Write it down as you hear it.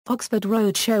Oxford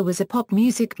Road Show was a pop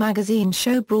music magazine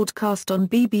show broadcast on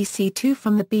BBC Two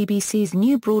from the BBC's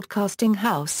new broadcasting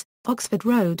house, Oxford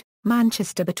Road,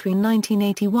 Manchester between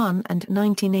 1981 and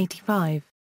 1985.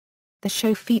 The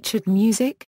show featured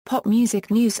music, pop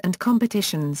music news and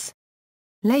competitions.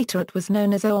 Later it was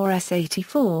known as ORS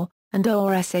 84, and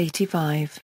ORS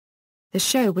 85. The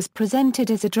show was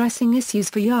presented as addressing issues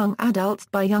for young adults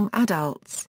by young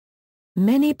adults.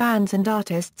 Many bands and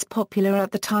artists popular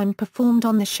at the time performed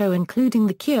on the show including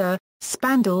The Cure,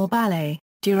 Spandau Ballet,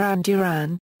 Duran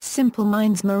Duran, Simple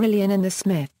Minds, Marillion and The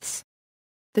Smiths.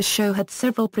 The show had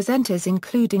several presenters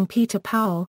including Peter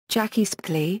Powell, Jackie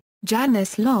Spickley,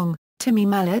 Janice Long, Timmy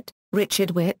Mallett,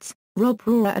 Richard Witts, Rob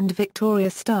Rohrer and Victoria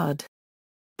Studd.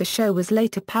 The show was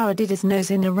later parodied as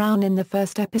Nosin' Around in the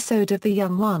first episode of The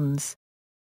Young Ones.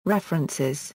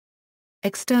 References.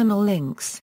 External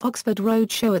links: Oxford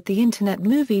Road Show at the Internet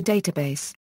Movie Database.